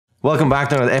Welcome back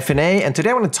to another FNA, and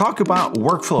today I want to talk about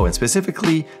workflow and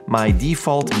specifically my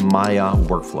default Maya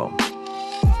workflow.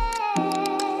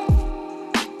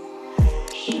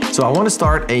 So I want to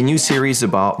start a new series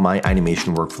about my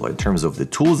animation workflow in terms of the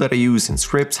tools that I use and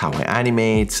scripts, how I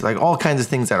animate, like all kinds of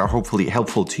things that are hopefully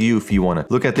helpful to you if you want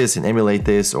to look at this and emulate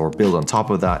this or build on top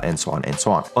of that and so on and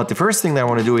so on. But the first thing that I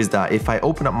want to do is that if I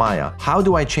open up Maya, how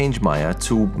do I change Maya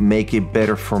to make it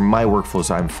better for my workflow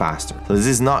so I'm faster? So this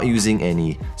is not using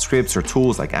any scripts or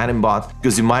tools like Animbot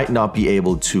because you might not be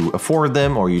able to afford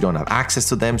them or you don't have access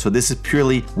to them. So this is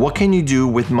purely what can you do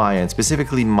with Maya and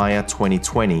specifically Maya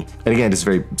 2020. And again, this is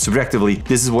very subjectively,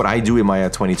 this is what I do in Maya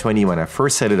 2020 when I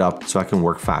first set it up so I can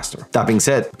work faster. That being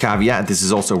said, caveat, this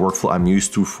is also a workflow I'm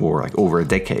used to for like over a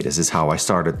decade. This is how I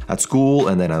started at school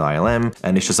and then at ILM,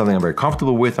 and it's just something I'm very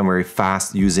comfortable with. I'm very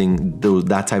fast using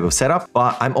that type of setup,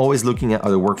 but I'm always looking at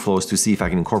other workflows to see if I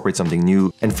can incorporate something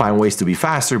new and find ways to be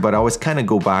faster, but I always kind of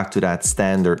go back to that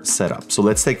standard setup. So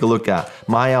let's take a look at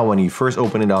Maya when you first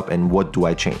open it up and what do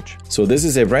I change. So this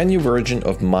is a brand new version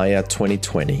of Maya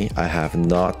 2020. I have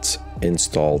not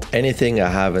installed anything. I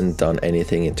haven't done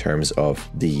anything in terms of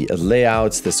the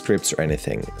layouts, the scripts or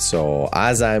anything. So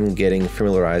as I'm getting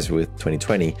familiarized with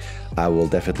 2020, I will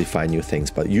definitely find new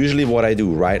things. But usually what I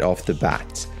do right off the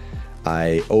bat,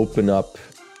 I open up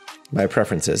my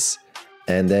preferences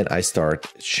and then I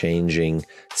start changing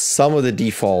some of the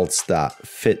defaults that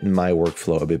fit my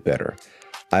workflow a bit better.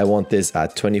 I want this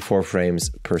at 24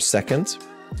 frames per second,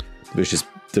 which is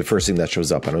the first thing that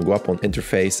shows up. I'm gonna go up on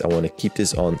interface. I want to keep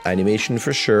this on animation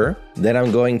for sure. Then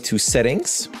I'm going to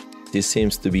settings. This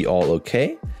seems to be all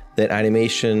okay. Then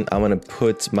animation, I'm gonna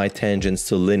put my tangents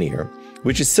to linear,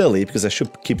 which is silly because I should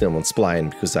keep them on spline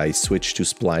because I switched to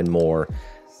spline more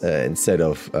instead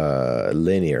of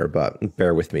linear, but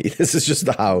bear with me. This is just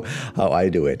how I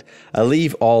do it. I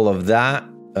leave all of that.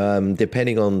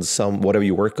 Depending on whatever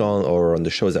you work on or on the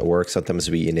shows at work,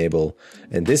 sometimes we enable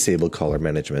and disable color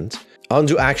management.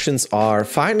 Undo actions are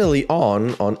finally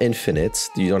on infinite.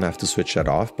 You don't have to switch that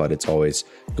off, but it's always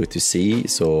good to see.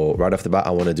 So right off the bat, I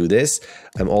want to do this.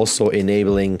 I'm also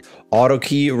enabling auto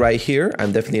key right here.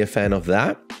 I'm definitely a fan of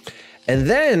that. And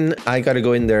then I got to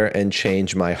go in there and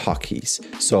change my hotkeys.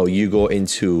 So you go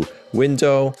into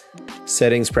Window,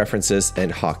 Settings, Preferences,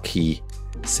 and Hotkey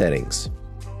Settings.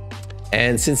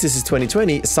 And since this is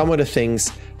 2020, some of the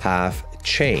things have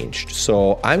changed.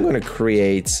 So I'm going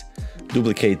to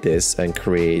duplicate this and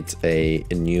create a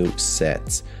new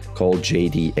set called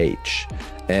JDH.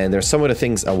 And there's some of the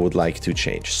things I would like to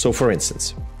change. So for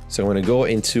instance, I'm going to go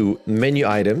into menu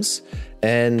items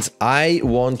and I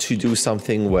want to do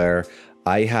something where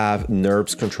I have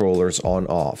NURBS controllers on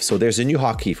off. So there's a new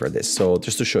hotkey for this. So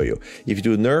just to show you, if you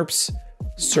do NURBS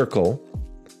circle,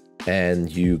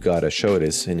 and you gotta show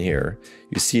this in here,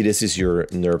 you see this is your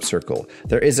NURB circle.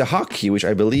 There is a hotkey, which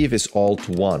I believe is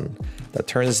Alt-1, that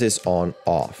turns this on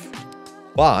off.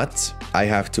 But I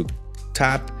have to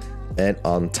tap and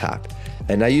untap.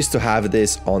 And I used to have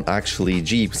this on actually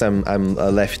G because I'm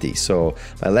a lefty. So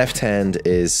my left hand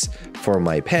is for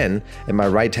my pen and my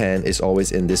right hand is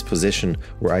always in this position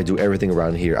where I do everything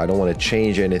around here. I don't want to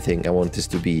change anything. I want this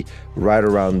to be right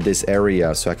around this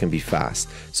area so I can be fast.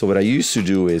 So what I used to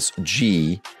do is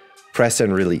G, press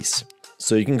and release.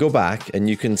 So you can go back and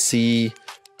you can see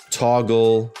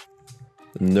toggle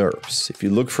NURBS. If you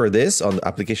look for this on the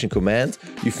application command,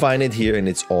 you find it here and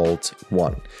it's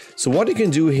Alt-1. So what you can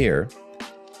do here,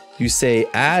 you say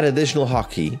add additional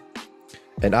hotkey,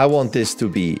 and I want this to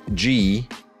be G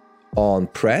on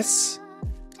press,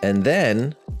 and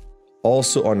then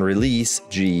also on release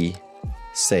G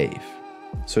save.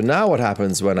 So now what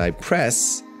happens when I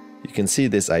press, you can see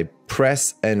this, I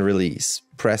press and release,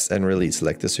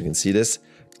 like this, you can see this,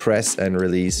 press and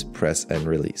release, press and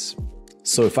release.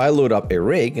 So if I load up a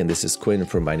rig, and this is Quinn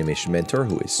from my Animation Mentor,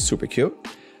 who is super cute,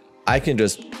 I can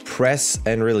just press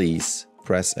and release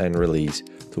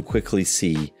to quickly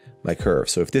see my curve.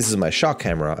 So if this is my shot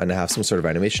camera and I have some sort of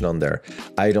animation on there,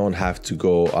 I don't have to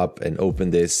go up and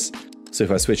open this. So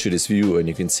if I switch to this view, and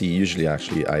you can see usually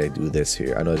actually I do this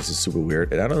here. I know this is super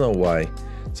weird and I don't know why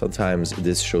sometimes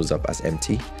this shows up as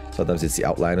empty. Sometimes it's the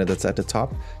outliner that's at the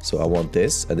top. So I want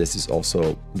this, and this is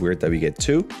also weird that we get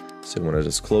two. So I'm gonna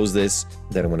just close this,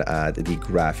 then I'm gonna add the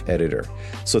graph editor.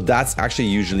 So that's actually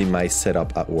usually my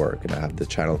setup at work, and I have the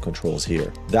channel controls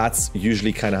here. That's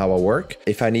usually kind of how I work.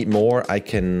 If I need more, I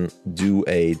can do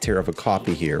a tear of a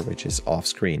copy here, which is off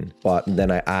screen, but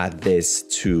then I add this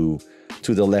to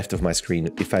the left of my screen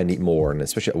if I need more. And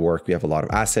especially at work, we have a lot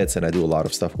of assets and I do a lot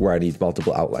of stuff where I need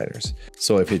multiple outliners.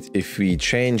 So if we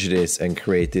change this and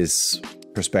create this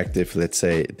perspective, let's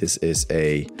say this is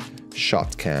a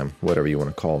shot cam, whatever you want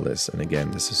to call this. And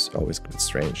again, this is always a bit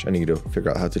strange. I need to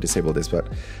figure out how to disable this, but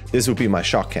this would be my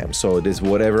shot cam. So this,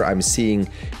 whatever I'm seeing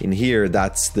in here,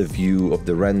 that's the view of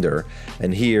the render.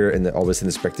 And here, and always in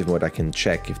the perspective mode, I can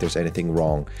check if there's anything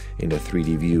wrong in the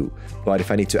 3D view. But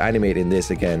if I need to animate in this,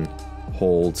 again,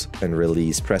 hold and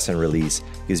release, press and release,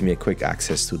 gives me a quick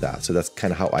access to that. So that's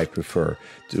kind of how I prefer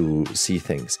to see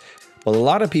things. Well, a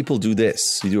lot of people do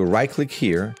this. You do a right click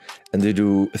here and they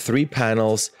do 3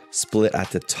 panels split at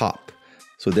the top.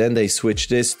 So then they switch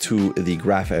this to the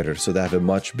graph editor, so they have a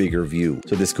much bigger view.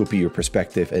 So this could be your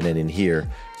perspective, and then in here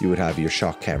you would have your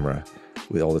shot camera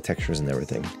with all the textures and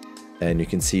everything. And you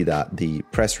can see that the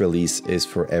press release is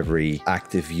for every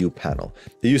active view panel.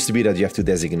 It used to be that you have to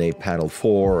designate panel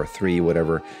 4 or 3,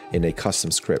 whatever, in a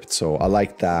custom script. So I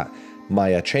like that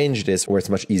Maya changed this where it's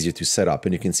much easier to set up.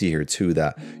 And you can see here too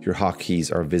that your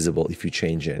hotkeys are visible if you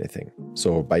change anything.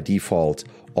 So by default,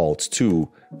 Alt 2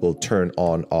 will turn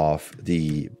on off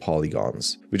the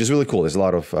polygons, which is really cool. There's a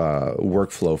lot of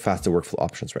faster workflow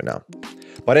options right now.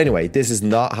 But anyway, this is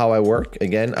not how I work.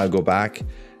 Again, I'll go back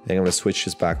and I'm going to switch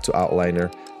this back to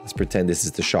outliner. Let's pretend this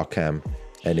is the shot cam.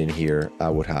 And in here, I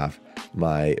would have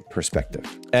my perspective.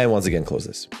 And once again, close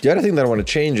this. The other thing that I want to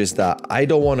change is that I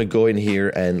don't want to go in here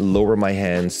and lower my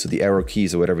hands to the arrow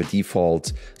keys or whatever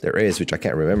default there is, which I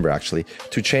can't remember actually,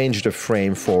 to change the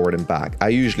frame forward and back. I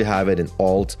usually have it in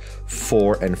Alt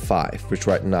 4 and 5, which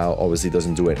right now obviously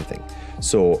doesn't do anything.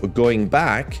 So going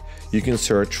back, you can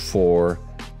search for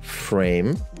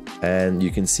frame, and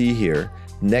you can see here,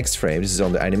 next frame. This is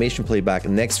on the animation playback,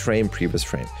 next frame, previous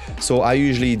frame. So I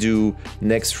usually do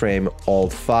next frame,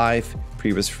 Alt 5,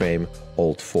 previous frame,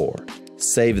 Alt 4.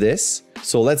 Save this.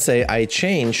 So let's say I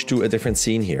change to a different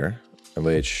scene here,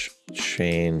 which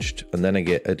changed, and then I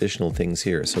get additional things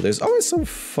here. So there's always some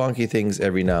funky things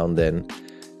every now and then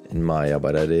in Maya,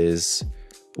 but that is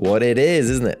what it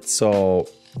is, isn't it? So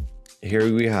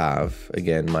here we have,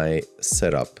 again, my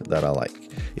setup that I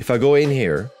like. If I go in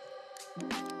here,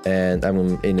 and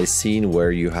I'm in a scene where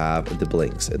you have the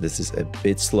blinks. This is a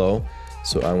bit slow,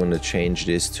 so I'm going to change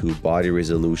this to body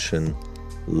resolution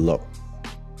low.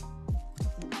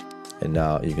 And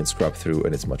now you can scrub through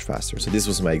and it's much faster. So this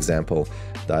was my example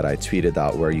that I tweeted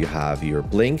out where you have your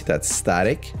blink that's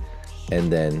static,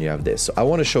 and then you have this. So I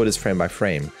want to show this frame by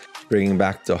frame. Bringing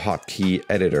back the hotkey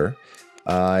editor,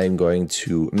 I'm going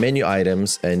to menu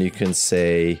items, and you can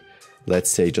say,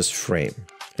 let's say just frame.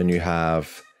 And you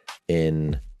have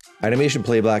in animation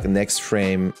playback, next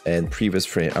frame and previous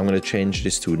frame. I'm going to change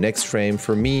this to next frame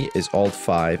for me is Alt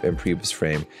 5 and previous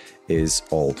frame is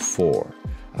Alt 4.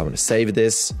 I'm going to save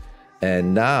this,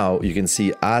 and now you can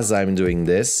see as I'm doing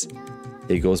this,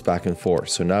 it goes back and forth.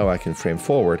 So now I can frame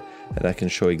forward and I can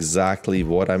show exactly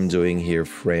what I'm doing here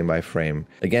frame by frame.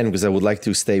 Again, because I would like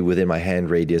to stay within my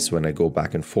hand radius when I go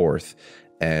back and forth.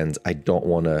 And I don't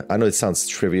want to, I know it sounds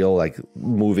trivial, like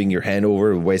moving your hand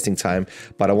over, wasting time,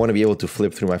 but I want to be able to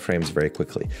flip through my frames very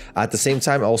quickly. At the same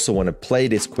time, I also want to play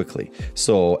this quickly.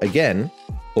 So again,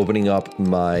 opening up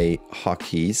my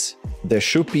hotkeys, there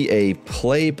should be a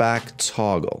playback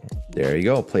toggle. There you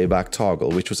go, playback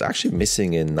toggle, which was actually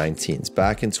missing in 19s,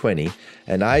 back in 20.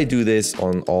 And I do this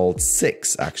on Alt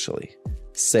 6, actually.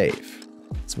 Save.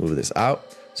 Let's move this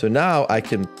out. So now I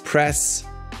can press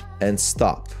and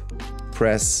stop.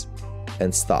 Press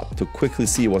and stop to quickly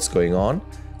see what's going on.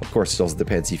 Of course, it also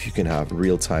depends if you can have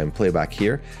real-time playback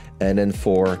here. And then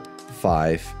 4,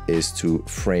 5 is to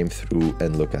frame through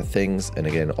and look at things. And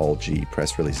again, Alt G,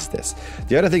 press releases this.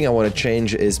 The other thing I want to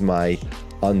change is my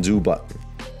undo button.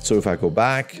 So if I go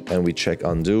back and we check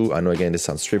undo, I know again this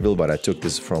sounds trivial, but I took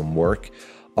this from work.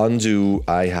 Undo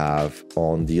I have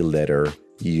on the letter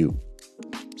U.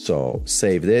 So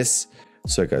save this.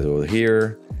 So I go over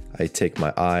here. I take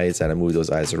my eyes and I move those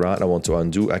eyes around. I want to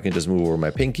undo. I can just move over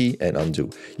my pinky and undo.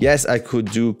 Yes, I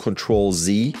could do Control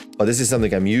Z, but this is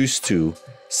something I'm used to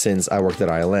since I worked at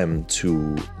ILM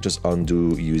to just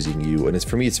undo using U. And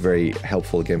for me, it's very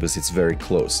helpful again because it's very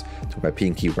close to my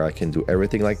pinky where I can do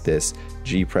everything like this.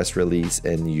 G, press release,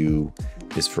 and U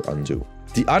is for undo.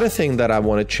 The other thing that I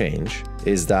want to change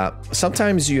is that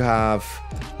sometimes you have,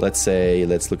 let's say,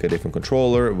 let's look at a different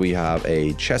controller. We have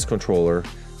a chess controller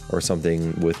or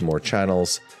something with more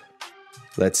channels.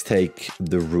 Let's take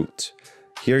the root.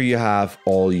 Here you have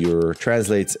all your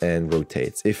translates and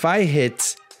rotates. If I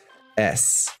hit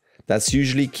S, that's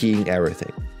usually keying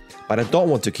everything. But I don't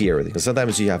want to key everything, because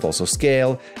sometimes you have also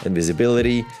scale and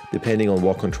visibility. Depending on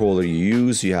what controller you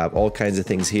use, you have all kinds of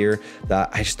things here that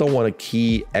I just don't want to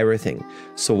key everything.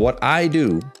 So what I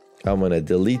do, I'm going to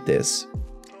delete this.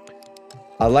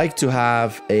 I like to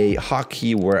have a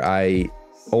hotkey where I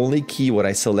only key what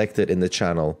I selected in the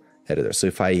channel editor. So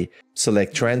if I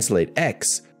select translate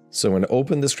X, so I'm going to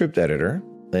open the script editor,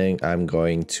 then I'm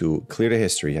going to clear the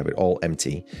history, have it all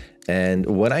empty. And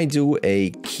when I do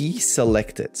a key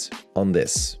selected on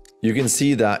this, you can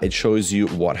see that it shows you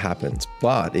what happened.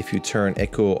 But if you turn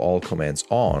echo all commands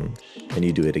on and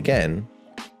you do it again,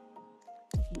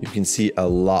 you can see a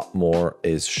lot more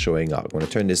is showing up. I'm going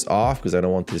to turn this off because I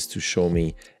don't want this to show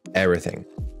me everything.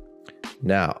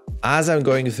 Now, as I'm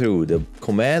going through, the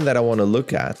command that I want to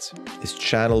look at is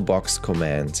channel box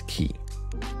command key.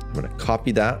 I'm going to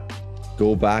copy that,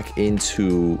 go back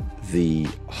into the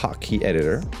hotkey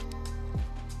editor,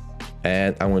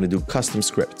 and I'm going to do custom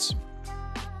scripts.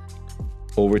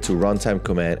 Over to runtime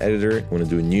command editor, I'm going to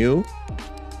do new,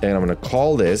 and I'm going to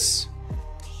call this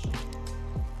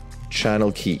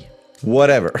channel key,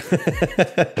 whatever,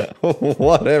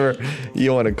 whatever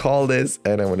you want to call this,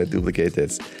 and I'm going to duplicate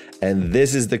this. And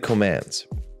this is the command.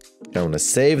 I'm going to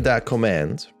save that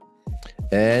command,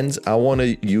 and I want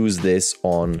to use this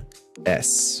on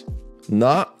S,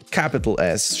 not capital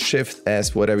S, Shift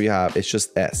S, whatever you have, it's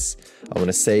just S. I want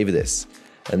to save this.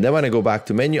 And then when I go back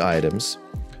to menu items,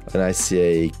 and I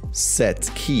say set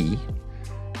key,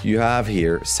 you have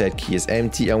here set key is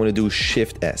empty. I'm going to do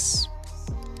Shift S.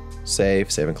 Save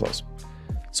and close.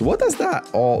 So what does that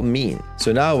all mean?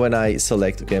 So now when I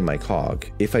select again my cog,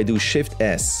 if I do Shift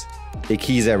S, it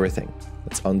keys everything.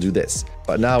 Let's undo this.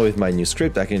 But now with my new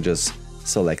script, I can just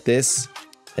select this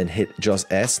and hit just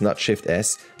S, not Shift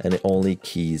S, and it only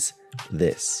keys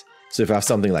this. So if I have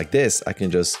something like this, I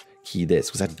can just key this,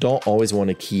 because I don't always want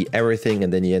to key everything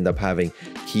and then you end up having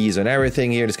keys on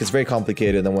everything here. This gets very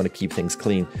complicated and I want to keep things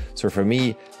clean. So for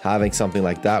me, having something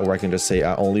like that where I can just say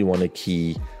I only want to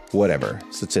key whatever,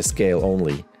 such as scale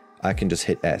only, I can just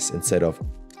hit S instead of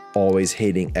always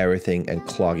hitting everything and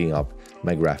clogging up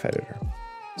my graph editor.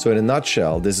 So in a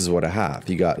nutshell, this is what I have.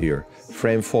 You got your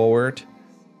frame forward,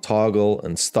 toggle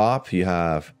and stop. You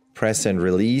have press and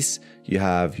release. You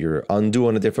have your undo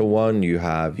on a different one. You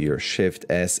have your Shift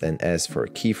S and S for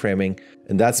keyframing.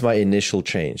 And that's my initial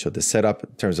change. So the setup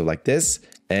in terms of like this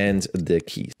and the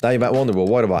keys. Now you might wonder, well,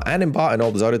 what about Animbot and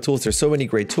all those other tools? There's so many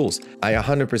great tools. I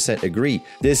 100% agree.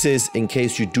 This is in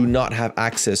case you do not have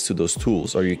access to those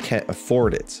tools or you can't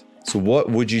afford it. So what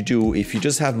would you do if you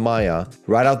just have Maya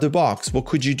right out the box? What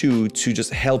could you do to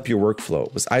just help your workflow?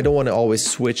 Because I don't want to always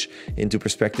switch into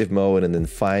perspective mode and then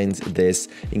find this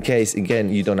in case,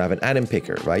 again, you don't have an anim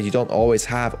picker, right? You don't always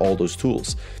have all those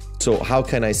tools. So how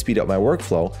can I speed up my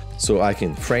workflow so I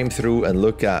can frame through and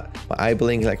look at my eye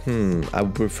blink like, I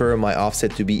would prefer my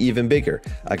offset to be even bigger.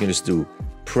 I can just do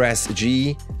press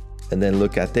G and then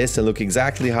look at this and look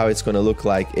exactly how it's going to look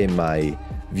like in my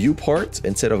viewport.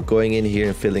 Instead of going in here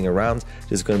and fiddling around,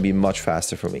 this is going to be much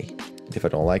faster for me. If I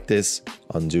don't like this,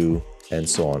 undo, and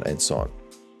so on and so on.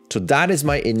 So that is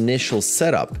my initial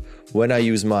setup when I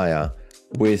use Maya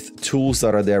with tools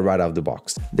that are there right out of the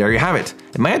box. There you have it.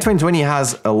 And Maya 2020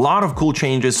 has a lot of cool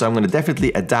changes, so I'm going to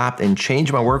definitely adapt and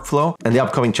change my workflow. And the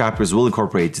upcoming chapters will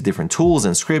incorporate different tools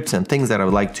and scripts and things that I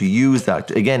would like to use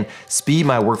that, again, speed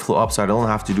my workflow up so I don't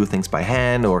have to do things by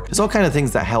hand, or there's all kinds of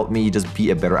things that help me just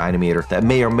be a better animator that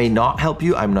may or may not help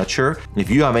you. I'm not sure. If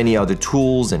you have any other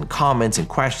tools and comments and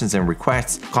questions and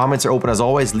requests, comments are open as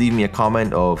always. Leave me a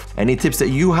comment of any tips that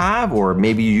you have, or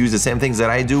maybe you use the same things that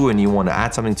I do and you want to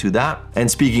add something to that. And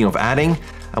speaking of adding,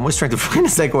 I'm always trying to find a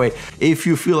segue. If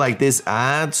you feel like this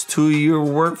adds to your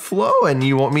workflow and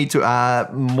you want me to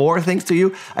add more things to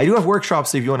you, I do have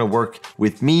workshops. So if you want to work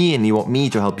with me and you want me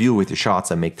to help you with your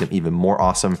shots and make them even more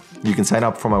awesome, you can sign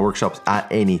up for my workshops at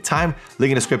any time. Link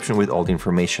in the description with all the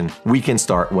information. We can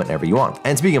start whenever you want.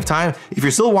 And speaking of time, if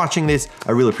you're still watching this,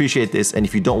 I really appreciate this. And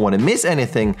if you don't want to miss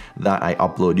anything that I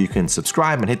upload, you can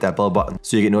subscribe and hit that bell button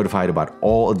so you get notified about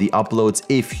all of the uploads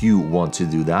if you want to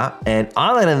do that. And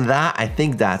other than that, I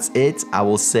think that's it. I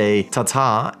will say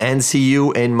ta-ta and see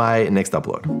you in my next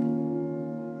upload.